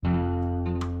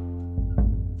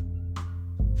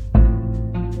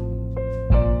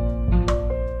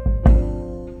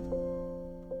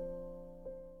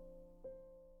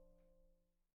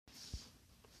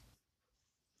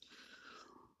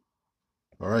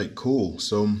All right, cool.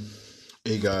 So,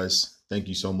 hey guys, thank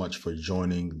you so much for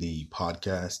joining the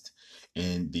podcast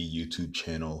and the YouTube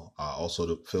channel.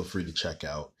 Feel free to check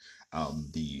out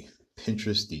the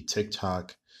Pinterest, the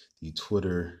TikTok, the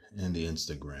Twitter, and the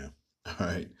Instagram. All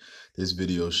right, this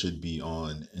video should be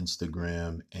on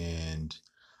Instagram and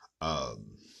um,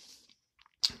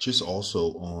 just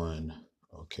also on.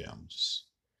 Okay, I'm just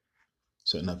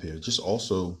setting up here. Just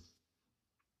also.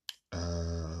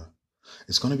 Uh,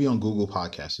 It's going to be on Google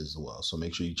Podcasts as well. So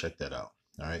make sure you check that out.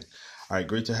 All right. All right.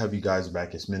 Great to have you guys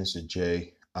back. It's Minister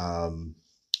Jay. I'm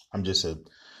just a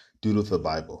dude with the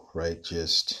Bible, right?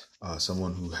 Just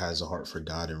someone who has a heart for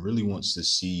God and really wants to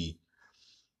see,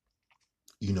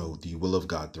 the will of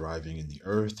God thriving in the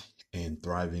earth and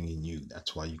thriving in you.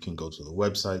 That's why you can go to the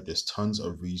website. There's tons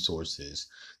of resources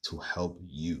to help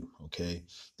you. Okay.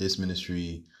 This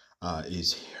ministry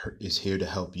is here to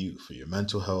help you for your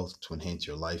mental health, to enhance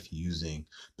your life using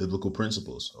biblical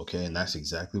principles. Okay. And that's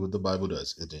exactly what the Bible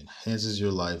does. It enhances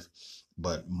your life,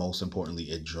 but most importantly,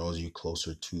 it draws you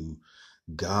closer to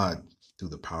God through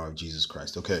the power of Jesus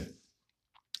Christ. Okay.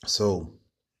 So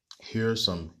here are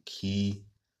some key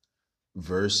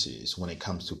verses when it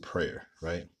comes to prayer,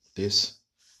 right? This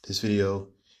video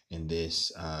and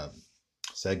this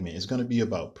segment is going to be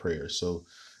about prayer. So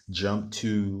jump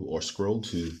to or scroll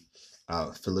to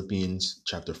Philippians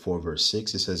chapter 4, verse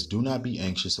 6. It says, "Do not be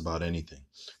anxious about anything,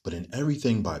 but in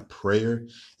everything by prayer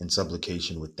and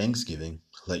supplication with thanksgiving,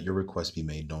 let your requests be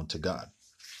made known to God."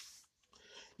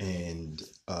 And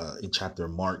in chapter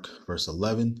Mark, verse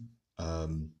 11,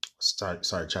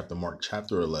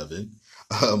 chapter 11,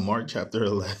 Mark chapter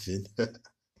 11.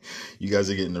 You guys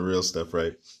are getting the real stuff,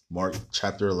 right? Mark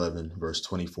chapter 11, verse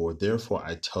 24. "Therefore,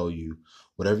 I tell you,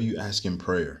 whatever you ask in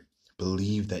prayer,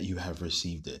 believe that you have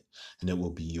received it and it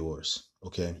will be yours."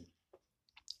 Okay.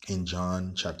 In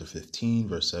John chapter 15,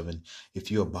 verse 7,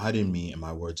 "If you abide in me and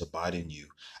my words abide in you,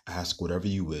 ask whatever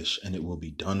you wish and it will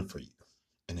be done for you."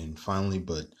 And then finally,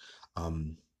 but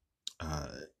um,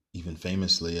 uh, even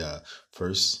famously,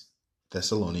 First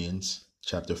Thessalonians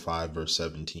chapter 5, verse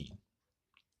 17.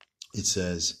 It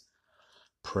says,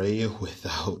 "Pray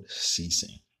without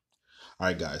ceasing." All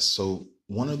right, guys. So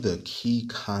one of the key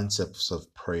concepts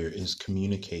of prayer is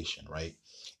communication, right?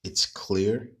 It's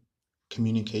clear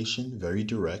communication, very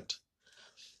direct.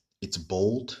 It's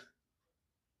bold,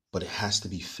 but it has to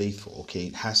be faithful. Okay.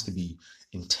 It has to be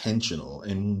intentional.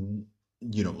 And,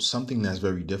 something that's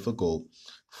very difficult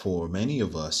for many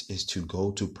of us is to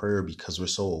go to prayer because we're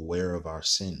so aware of our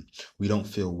sin. We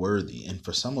don't feel worthy. And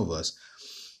for some of us,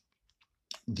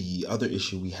 the other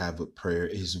issue we have with prayer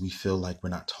is we feel like we're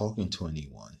not talking to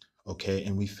anyone. Okay.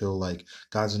 And we feel like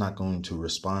God's not going to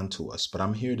respond to us. But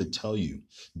I'm here to tell you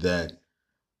that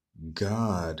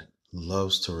God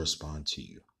loves to respond to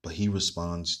you, but he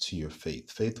responds to your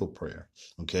faithful prayer.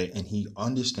 Okay. And he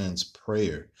understands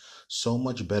prayer so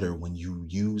much better when you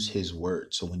use his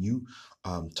word. So when you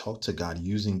talk to God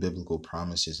using biblical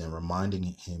promises and reminding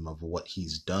him of what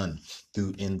he's done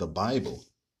through in the Bible,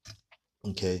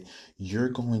 okay, you're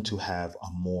going to have a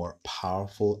more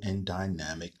powerful and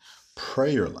dynamic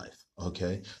prayer life.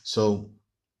 Okay. So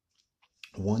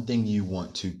one thing you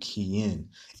want to key in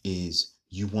is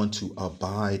you want to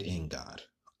abide in God.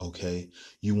 Okay.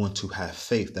 You want to have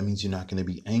faith. That means you're not going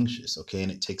to be anxious. Okay.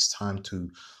 And it takes time to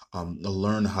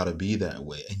learn how to be that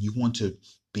way. And you want to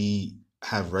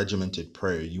have regimented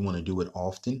prayer. You want to do it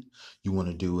often. You want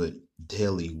to do it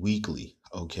daily, weekly.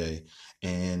 Okay.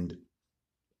 And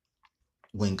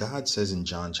when God says in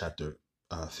John chapter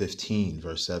 15,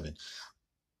 verse 7,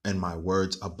 "And my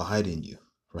words abide in you,"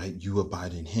 right? You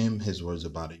abide in him, his words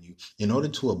abide in you. In order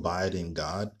to abide in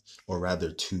God, or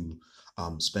rather to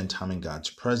spend time in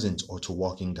God's presence or to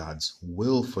walk in God's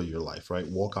will for your life, right?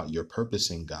 Walk out your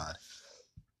purpose in God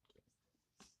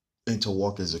and to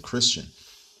walk as a Christian,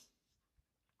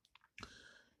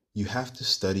 you have to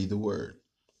study the word.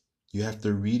 You have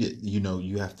to read it.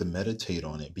 You have to meditate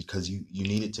on it because you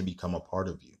need it to become a part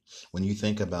of you. When you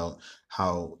think about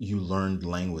how you learned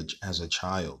language as a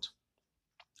child,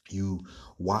 you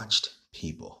watched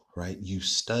people, right? You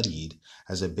studied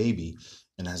as a baby,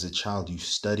 and as a child, you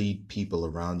studied people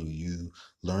around you. You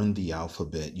learned the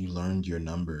alphabet. You learned your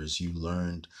numbers. You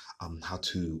learned how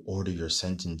to order your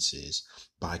sentences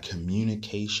by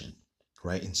communication,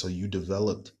 right? And so you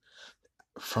developed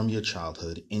from your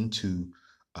childhood into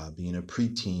being a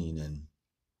preteen and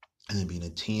then being a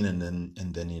teen and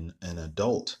then in an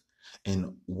adult.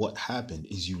 And what happened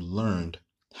is you learned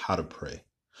how to pray.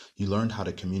 You learned how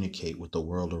to communicate with the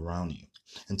world around you.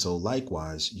 And so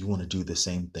likewise, you want to do the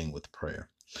same thing with prayer.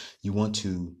 You want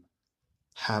to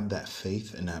have that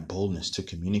faith and that boldness to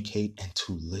communicate and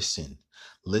to listen.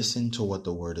 Listen to what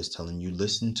the word is telling you.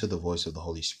 Listen to the voice of the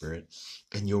Holy Spirit,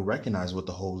 and you'll recognize what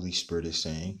the Holy Spirit is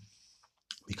saying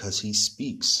because he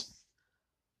speaks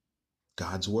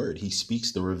God's word. He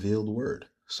speaks the revealed word.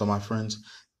 So, my friends,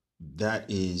 that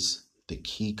is the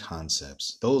key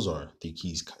concepts. Those are the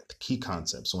key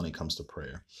concepts when it comes to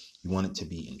prayer. You want it to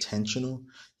be intentional.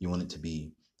 You want it to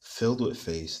be filled with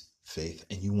faith,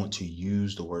 and you want to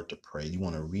use the word to pray. You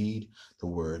want to read the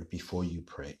word before you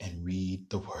pray and read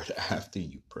the word after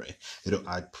you pray.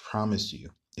 I promise you,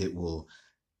 it will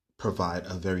provide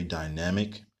a very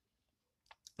dynamic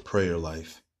prayer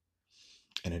life,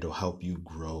 and it'll help you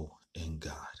grow in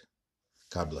God.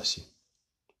 God bless you.